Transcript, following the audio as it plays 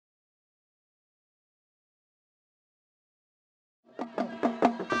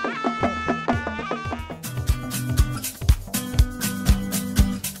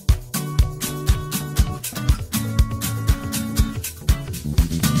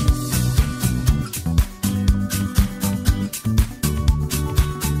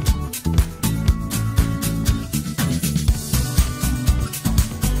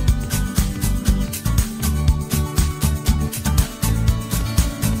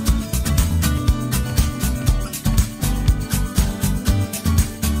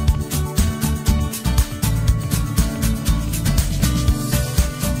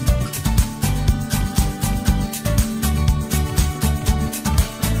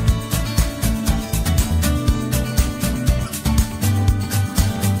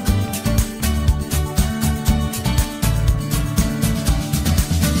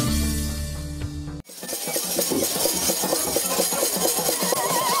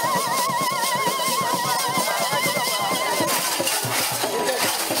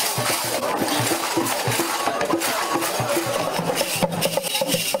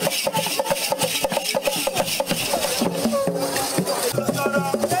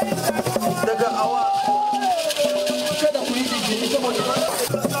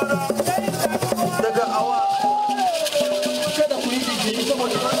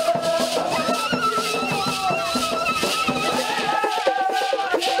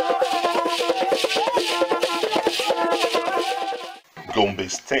Gombe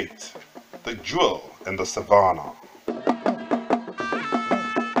State, the jewel in the Savanah.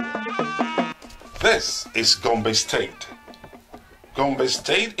 This is Gombe State. Gombe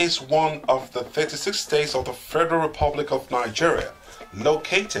State is one of the 36 states of the Federal Republic of Nigeria,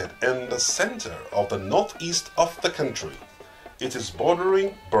 located in the center of the northeast of the country. It is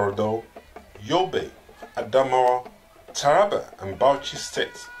bordering Borno, Yobe, Adamawa, Taraba and Bauchi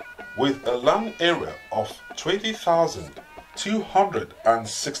states, with a land area of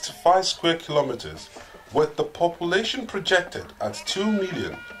 20,265 square kilometers, with the population projected at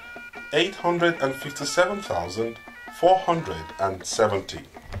 2,857,470.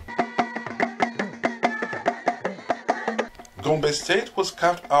 Gombe State was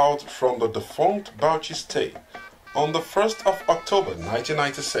carved out from the defunct Bauchi State on the 1st of October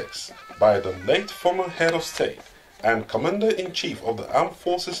 1996 by the late former head of state and Commander-in-Chief of the Armed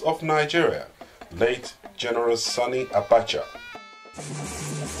Forces of Nigeria, late General Sani Abacha.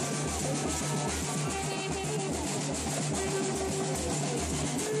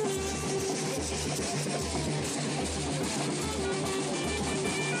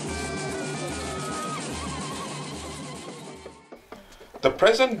 The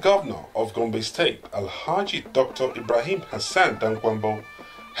present governor of Gombe State, Alhaji Dr. Ibrahim Dankwambo,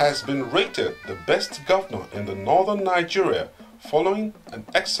 has been rated the best governor in the northern Nigeria following an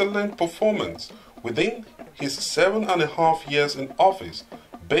excellent performance within his 7.5 years in office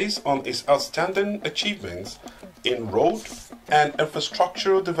based on his outstanding achievements in road and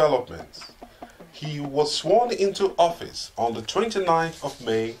infrastructural developments. He was sworn into office on the 29th of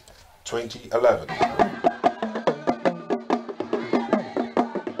May 2011.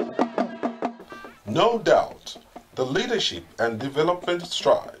 No doubt, the leadership and development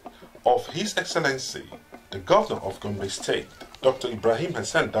stride of His Excellency, the Governor of Gombe State, Dr. Ibrahim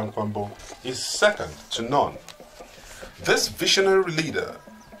Dankwambo, is second to none. This visionary leader,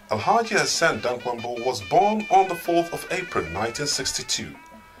 Alhaji Dankwambo, was born on the 4th of April 1962.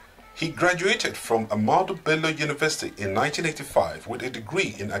 He graduated from Ahmadu Bello University in 1985 with a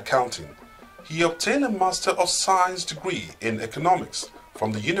degree in accounting. He obtained a Master of Science degree in economics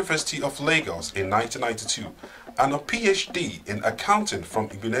from the University of Lagos in 1992 and a PhD in accounting from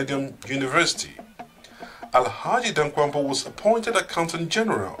Ibrahim University. Alhaji Dankwambo was appointed Accountant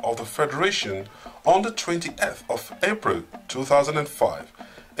General of the Federation on the 20th of April 2005,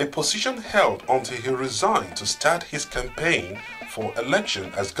 a position held until he resigned to start his campaign for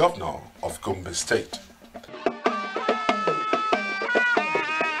election as Governor of Gombe State.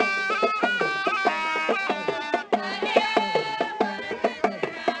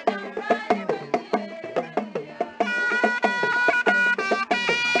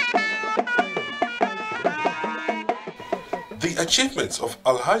 The achievements of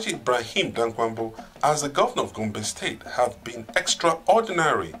Alhaji Ibrahim Dankwambo as the Governor of Gombe State have been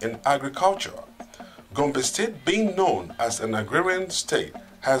extraordinary in agriculture. Gombe State, being known as an agrarian state,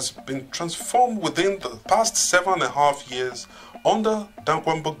 has been transformed within the past 7.5 years under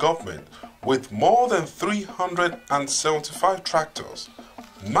Dankwambo government with more than 375 tractors.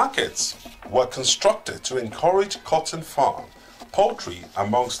 Markets were constructed to encourage cotton farm, poultry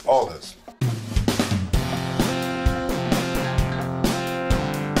amongst others.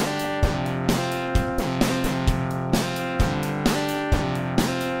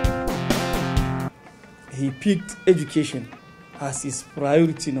 He picked education as his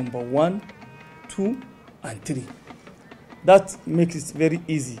priority number 1, 2, and 3. That makes it very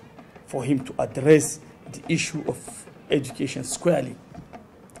easy for him to address the issue of education squarely.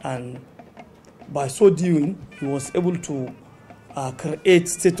 And by so doing, he was able to create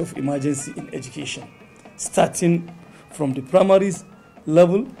state of emergency in education, starting from the primary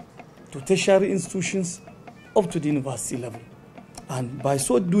level to tertiary institutions up to the university level. And by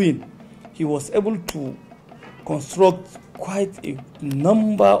so doing, he was able to construct quite a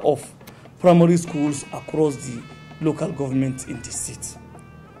number of primary schools across the local government in the state,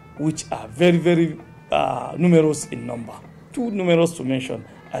 which are very, very numerous in number. Too numerous to mention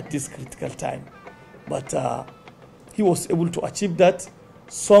at this critical time. But he was able to achieve that.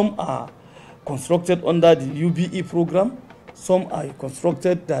 Some are constructed under the UBE program. Some are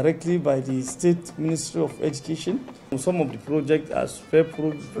constructed directly by the State Ministry of Education. Some of the projects are spare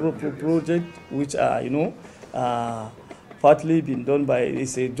projects, which are, partly been done by,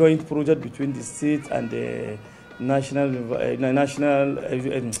 it's a joint project between the state and the national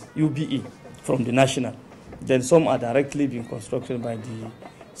UBE from the national. Then some are directly being constructed by the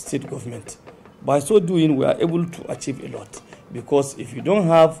state government. By so doing, we are able to achieve a lot, because if you don't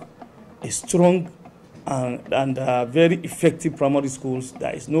have a strong and very effective primary schools,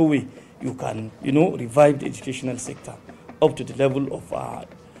 there is no way you can, revive the educational sector. up to the level of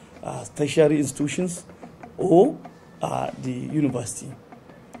tertiary institutions or the university.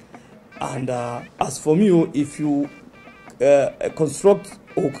 And as for me, if you construct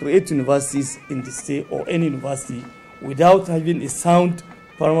or create universities in the state or any university without having a sound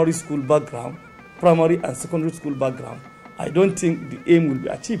primary school background, primary and secondary school background, I don't think the aim will be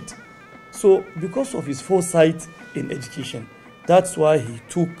achieved. So because of his foresight in education, that's why he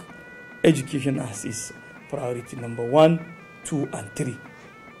took education as his priority number 1, 2, and 3.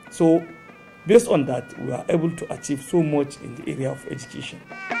 So based on that, we are able to achieve so much in the area of education.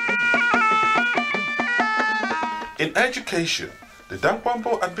 In education, the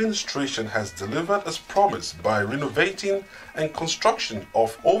Dankwambo administration has delivered as promised by renovating and construction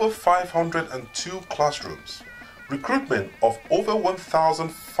of over 502 classrooms, recruitment of over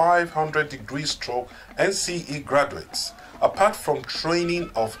 1,500 degree-stroke NCE graduates, apart from training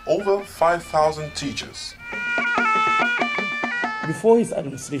of over 5,000 teachers. Before his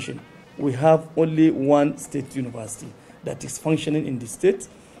administration, we have only one state university that is functioning in the state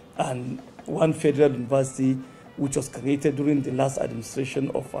and one federal university which was created during the last administration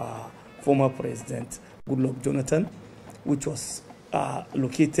of former President Goodluck Jonathan, which was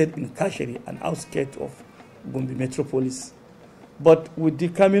located in Kashiri, an outskirt of Gombe metropolis. But with the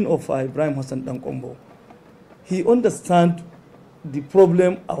coming of Ibrahim Dankwambo, he understands the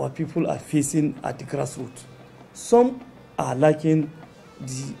problem our people are facing at the grassroots. Some are lacking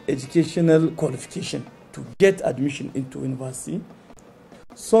the educational qualification to get admission into university.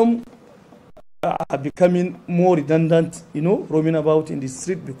 Some are becoming more redundant, roaming about in the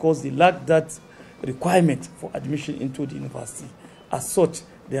street because they lack that requirement for admission into the university. As such,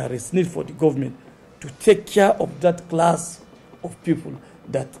 there is need for the government to take care of that class of people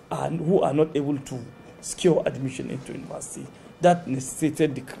who are not able to secure admission into university. That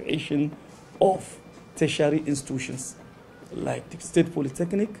necessitated the creation of tertiary institutions like the State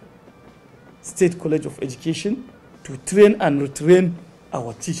Polytechnic, State College of Education, to train and retrain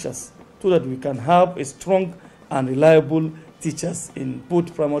our teachers so that we can have a strong and reliable teachers in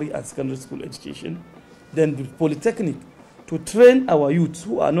both primary and secondary school education. Then the Polytechnic, to train our youths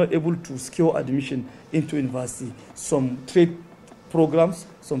who are not able to secure admission into university, some trade programs,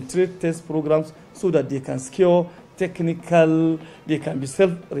 some trade test programs, so that they can secure technical, they can be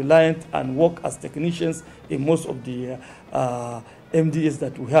self-reliant and work as technicians in most of the MDAs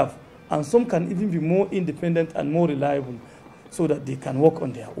that we have. And some can even be more independent and more reliable so that they can work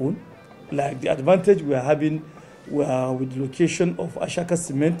on their own. Like the advantage we are having with the location of Ashaka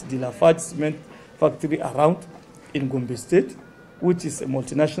Cement, the Lafarge Cement factory around in Gombe State, which is a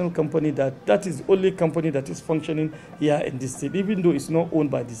multinational company that is the only company that is functioning here in the state, even though it's not owned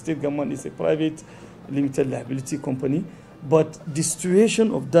by the state government, it's a private limited liability company. But the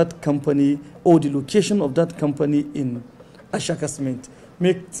situation of that company or the location of that company in Ashaka Cement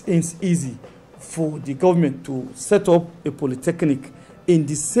makes it easy for the government to set up a polytechnic in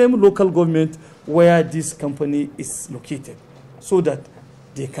the same local government where this company is located, so that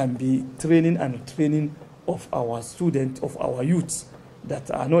they can be training and training of our students, of our youths that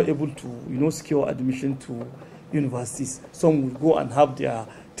are not able to, secure admission to universities. Some will go and have their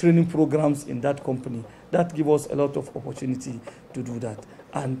training programs in that company. That gives us a lot of opportunity to do that.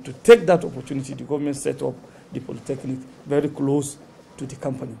 And to take that opportunity, the government set up the Polytechnic very close to the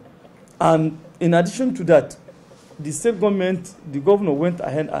company. And in addition to that, the state government, the governor went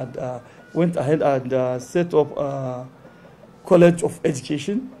ahead and set up a College of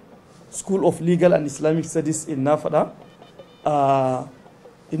Education, School of Legal and Islamic Studies in Nafada,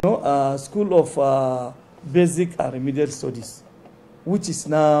 School of Basic and Remedial Studies, which is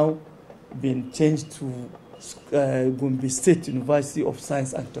now been changed to Gombe State University of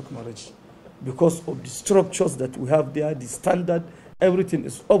Science and Technology. Because of the structures that we have there, the standard, everything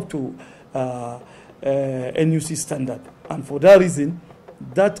is up to NUC standard. And for that reason,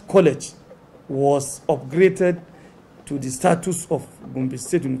 that college was upgraded to the status of Gombe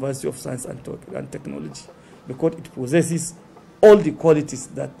State University of Science and Technology, because it possesses all the qualities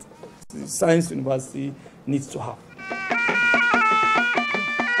that the science university needs to have.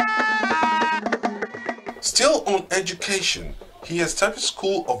 Still on education, he established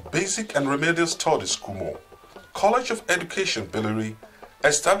School of Basic and Remedial Studies Kumo, College of Education Billiri,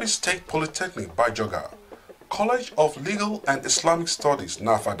 established State Polytechnic Bajoga, College of Legal and Islamic Studies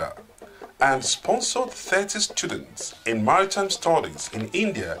Nafada, and sponsored 30 students in maritime studies in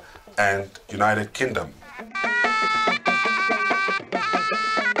India and United Kingdom.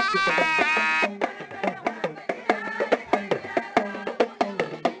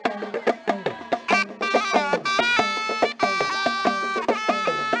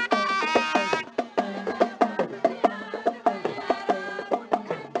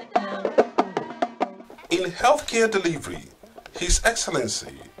 healthcare delivery, His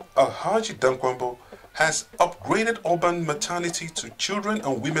Excellency Alhaji Dankwambo has upgraded urban maternity to Children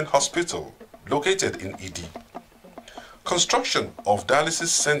and Women Hospital located in Idi. Construction of dialysis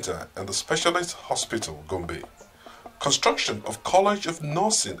center and the specialist hospital Gombe. Construction of College of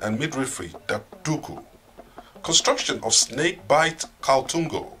Nursing and Midwifery Duku. Construction of Snake Bite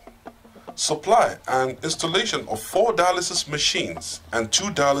Kaltungo. Supply and installation of 4 dialysis machines and 2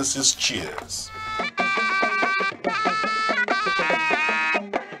 dialysis chairs.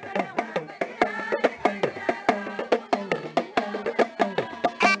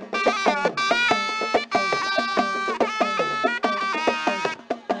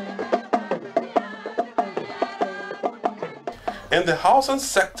 In the housing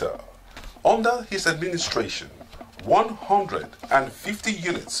sector, under his administration, 150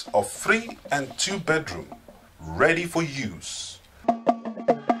 units of 3 and 2 bedroom ready for use.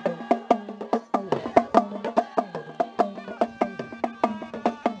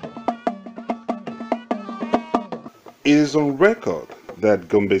 It is on record that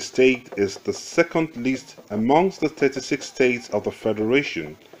Gombe State is the second least amongst the 36 states of the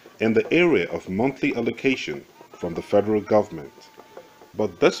Federation in the area of monthly allocation from the federal government.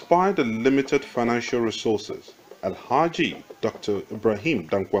 But despite the limited financial resources, Alhaji Dr. Ibrahim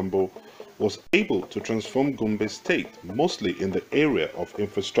Dankwambo was able to transform Gombe State mostly in the area of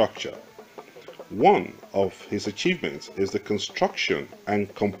infrastructure. One of his achievements is the construction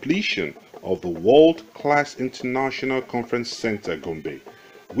and completion of the world-class International Conference Center Gombe,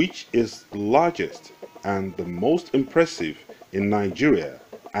 which is the largest and the most impressive in Nigeria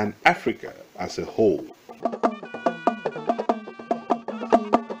and Africa as a whole.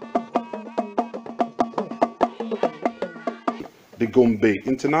 The Gombe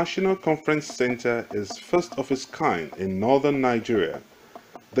International Conference Center is first of its kind in northern Nigeria.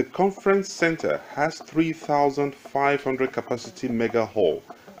 The conference center has 3,500 capacity mega hall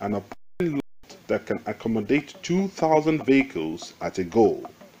and a parking lot that can accommodate 2,000 vehicles at a go,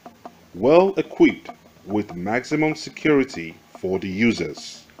 well equipped with maximum security for the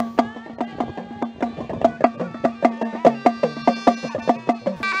users.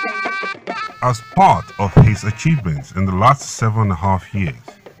 As part of his achievements in the last 7.5 years,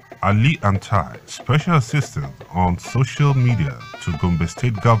 Ali Antai, Special Assistant on Social Media to Gombe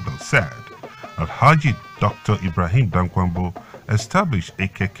State Governor, said Alhaji Dr. Ibrahim Dankwambo established a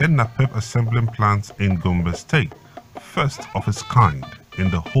Keke Napep assembling plant in Gombe State, first of its kind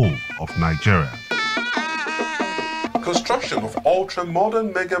in the whole of Nigeria. Construction of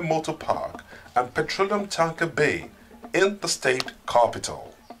ultra-modern mega motor park and petroleum tanker bay in the state capital.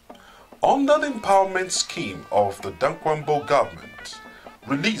 Under the empowerment scheme of the Dankwambo government,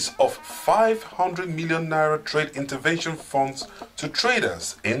 release of 500 million naira trade intervention funds to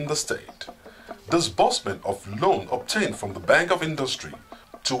traders in the state, disbursement of loan obtained from the Bank of Industry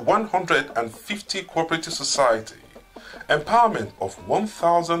to 150 cooperative society, empowerment of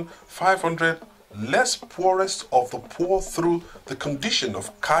 1,500 less poorest of the poor through the condition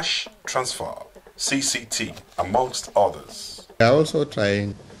of cash transfer, CCT, amongst others. We are also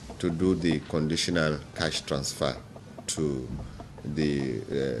trying to do the conditional cash transfer to the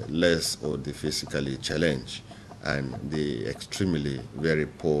less or the physically challenged and the extremely very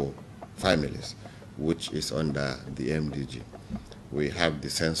poor families, which is under the MDG. We have the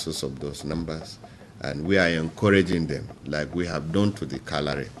census of those numbers and we are encouraging them like we have done to the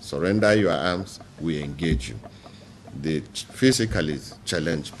Kalare. Surrender your arms, we engage you. The physically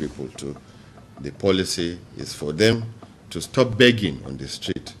challenged people too, the policy is for them to stop begging on the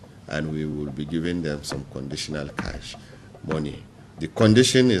street, and we will be giving them some conditional cash money. The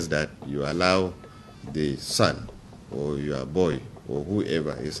condition is that you allow the son or your boy or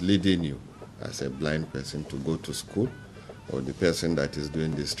whoever is leading you as a blind person to go to school, or the person that is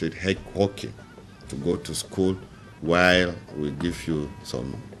doing the street hawking to go to school, while we give you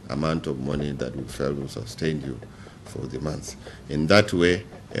some amount of money that we feel will sustain you for the month. In that way,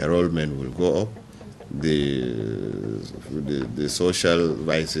 enrollment will go up. The social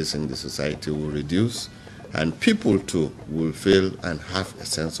vices in the society will reduce, and people too will feel and have a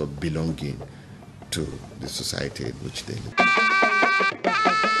sense of belonging to the society in which they live.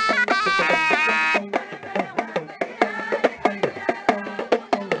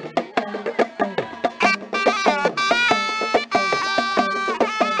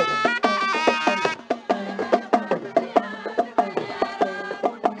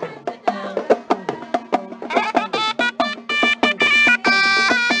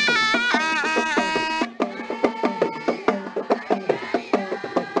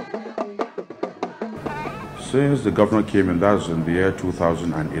 Since the governor came in, that's in the year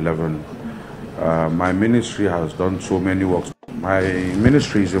 2011, My ministry has done so many works. My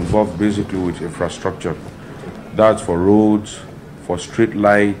ministry is involved basically with infrastructure. That's for roads, for street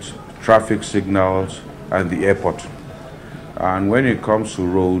lights, traffic signals, and the airport. And when it comes to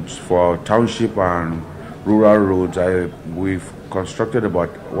roads, for township and rural roads, we've constructed about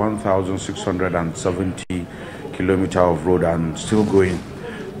 1,670 kilometers of road and still going,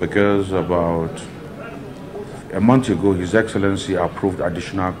 because about a month ago, His Excellency approved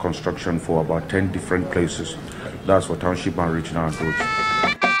additional construction for about 10 different places. That's for township and regional roads.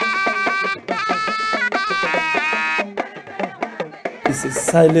 He's a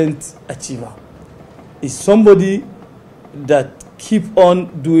silent achiever. He's somebody that keep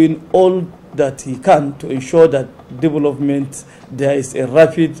on doing all that he can to ensure that development, there is a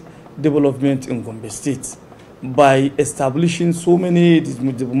rapid development in Gombe State by establishing so many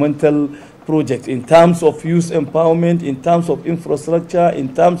developmental projects in terms of youth empowerment, in terms of infrastructure,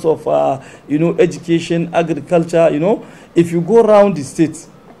 in terms of education, agriculture. If you go around the state,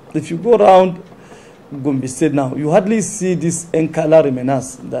 if you go around Gombe State now, you hardly see these Nkala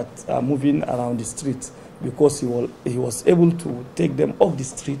remeners that are moving around the street, because he was able to take them off the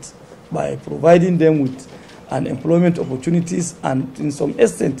street by providing them with an employment opportunities and in some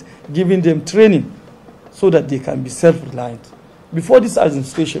extent giving them training so that they can be self-reliant. Before this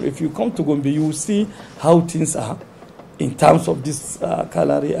administration, if you come to Gombe, you will see how things are in terms of these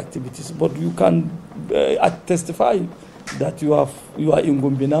culinary activities. But you can testify that you are in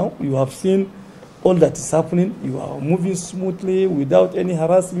Gombe now, you have seen all that is happening, you are moving smoothly without any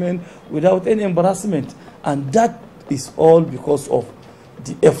harassment, without any embarrassment. And that is all because of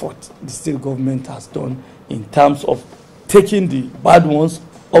the effort the state government has done in terms of taking the bad ones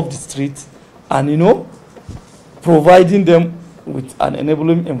off the street and, providing them with an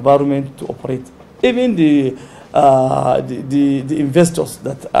enabling environment to operate. Even the investors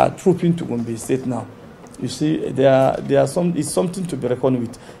that are trooping to Gombe State now, you see, it's something to be reckoned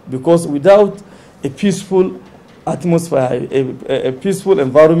with, because without a peaceful atmosphere, a peaceful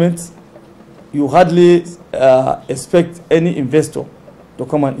environment, you hardly expect any investor to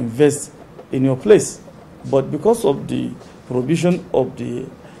come and invest in your place. But because of the provision of the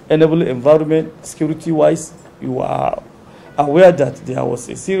enabling environment, security-wise, you are aware that there was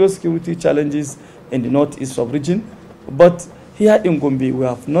a serious security challenges in the northeast of region. But here in Gombe, we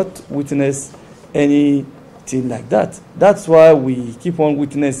have not witnessed anything like that. That's why we keep on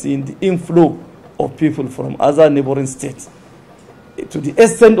witnessing the inflow of people from other neighboring states, to the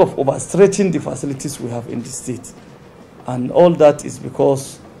extent of overstretching the facilities we have in the state. And all that is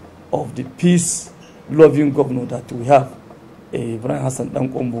because of the peace-loving governor that we have, Ibrahim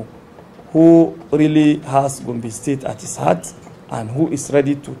Dankwambo, who really has Gombe State at his heart and who is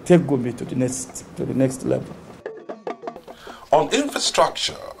ready to take Gombe to the next level. On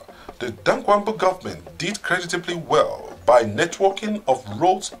infrastructure, the Dankwambo government did creditably well by networking of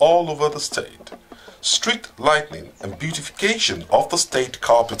roads all over the state, street lighting and beautification of the state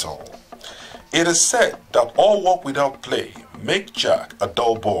capital. It is said that all work without play make Jack a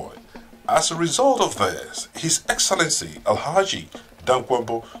dull boy. As a result of this, His Excellency Alhaji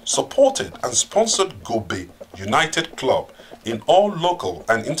Dankwambo supported and sponsored Gombe United Club in all local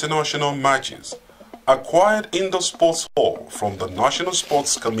and international matches, acquired indoor sports hall from the National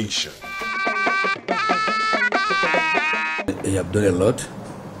Sports Commission. He have done a lot.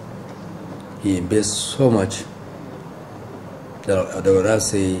 He invests so much that I would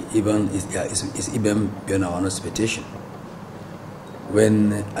say even is even beyond our expectation.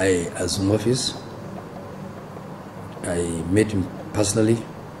 When I assumed office, I met him personally.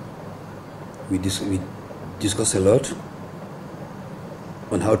 We discussed a lot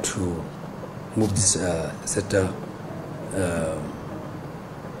on how to move this sector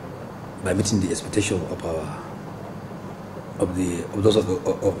by meeting the expectation of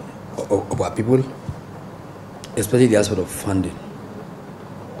our people, especially the aspect of funding.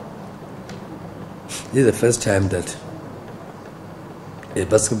 This is the first time that a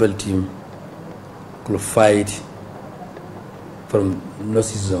basketball team qualified from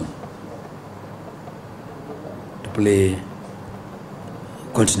Northeast Zone to play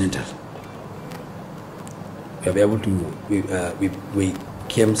continental. We were able to. We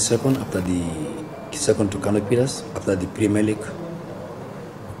came second to Kano Pillars after the Premier League.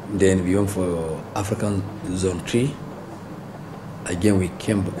 Then we went for African Zone 3. Again, we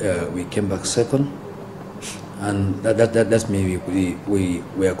came back second, and that's me. We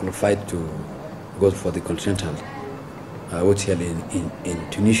were qualified to go for the continental, which held in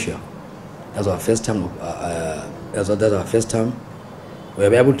Tunisia. That's our first time. That's our first time we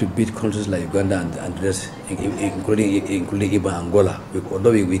are able to beat countries like Uganda and the rest, including even Angola.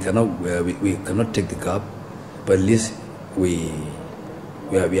 Although we cannot take the cup, but at least we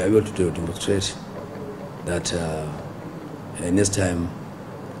are able to demonstrate that next time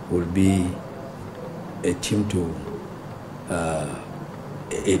will be a team to.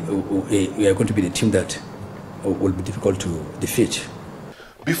 We are going to be the team that will be difficult to defeat.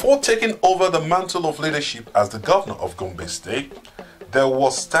 Before taking over the mantle of leadership as the governor of Gombe State, there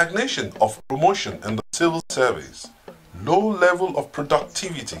was stagnation of promotion in the civil service, low level of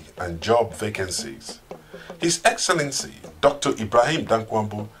productivity and job vacancies. His Excellency Dr. Ibrahim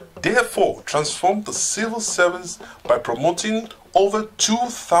Dankwambo therefore transformed the civil service by promoting over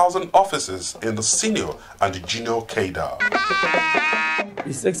 2,000 officers in the senior and the junior cadre.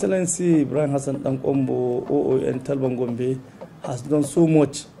 His Excellency Ibrahim Hassan Dankwambo, OON Talban Gombe, has done so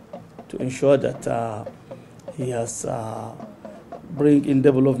much to ensure that he has bring in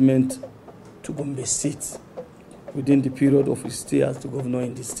development to Gombe State within the period of his stay as the governor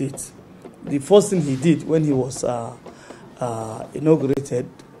in the state. The first thing he did when he was inaugurated,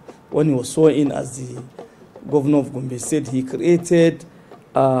 when he was sworn in as the governor of Gombe State, he created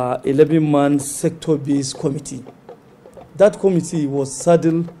 11-man sector-based committee. That committee was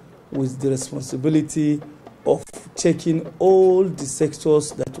saddled with the responsibility of checking all the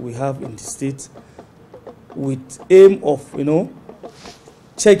sectors that we have in the state with aim of,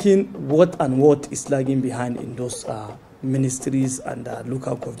 checking what is lagging behind in those ministries and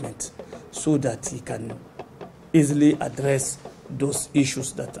local government, so that he can easily address those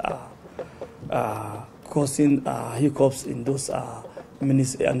issues that are causing hiccups in those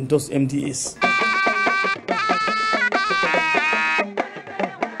and those MDAs.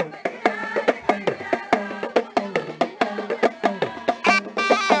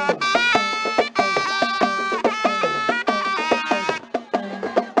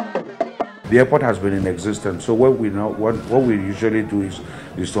 The airport has been in existence, so what we usually do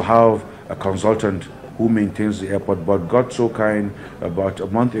is to have a consultant who maintains the airport. But God so kind, about a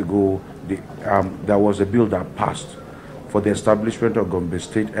month ago, there was a bill that passed for the establishment of Gombe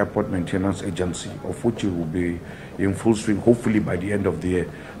State Airport Maintenance Agency, of which it will be in full swing, hopefully by the end of the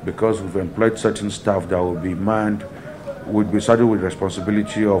year, because we've employed certain staff that will be manned, would be saddled with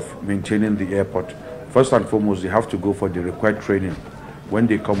responsibility of maintaining the airport. First and foremost, they have to go for the required training. When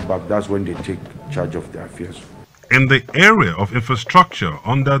they come back, that's when they take charge of their affairs. In the area of infrastructure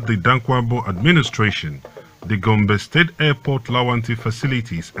under the Dankwambo administration, the Gombe State Airport Lawanti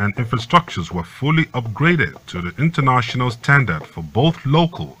facilities and infrastructures were fully upgraded to the international standard for both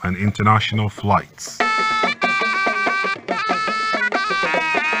local and international flights.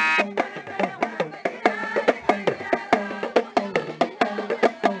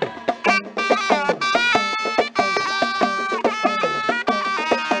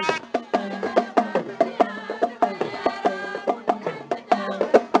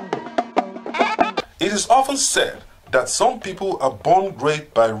 It is often said that some people are born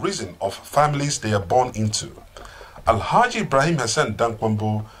great by reason of families they are born into. Alhaji Ibrahim Hassan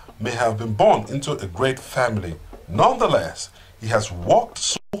Dankwambo may have been born into a great family. Nonetheless, he has worked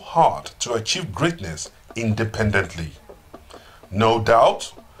so hard to achieve greatness independently. No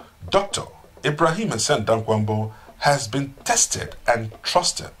doubt, Dr. Ibrahim Hassan Dankwambo has been tested and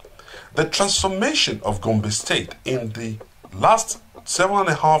trusted. The transformation of Gombe State in the last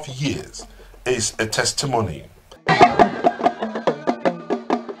 7.5 years is a testimony.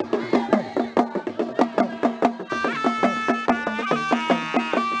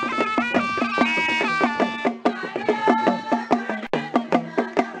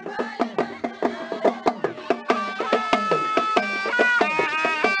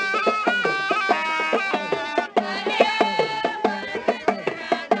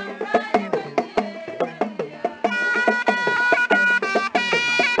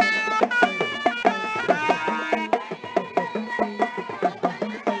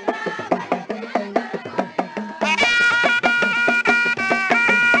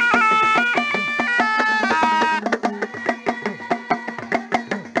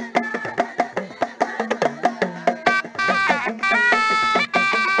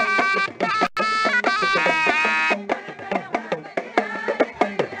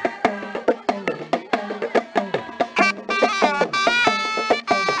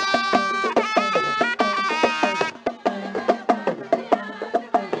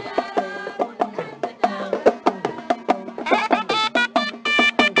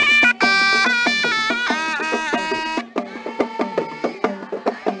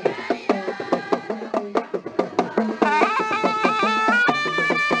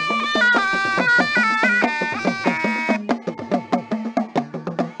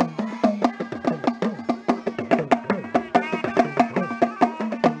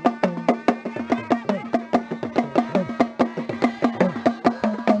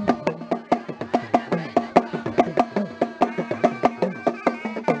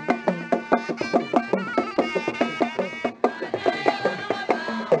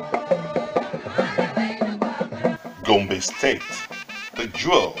 Gombe State, the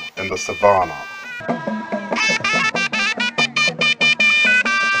jewel in the Savanah.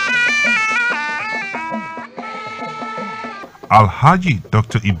 Alhaji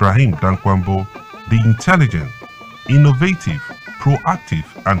Dr. Ibrahim Dankwambo, the intelligent, innovative, proactive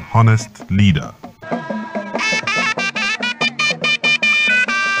and honest leader.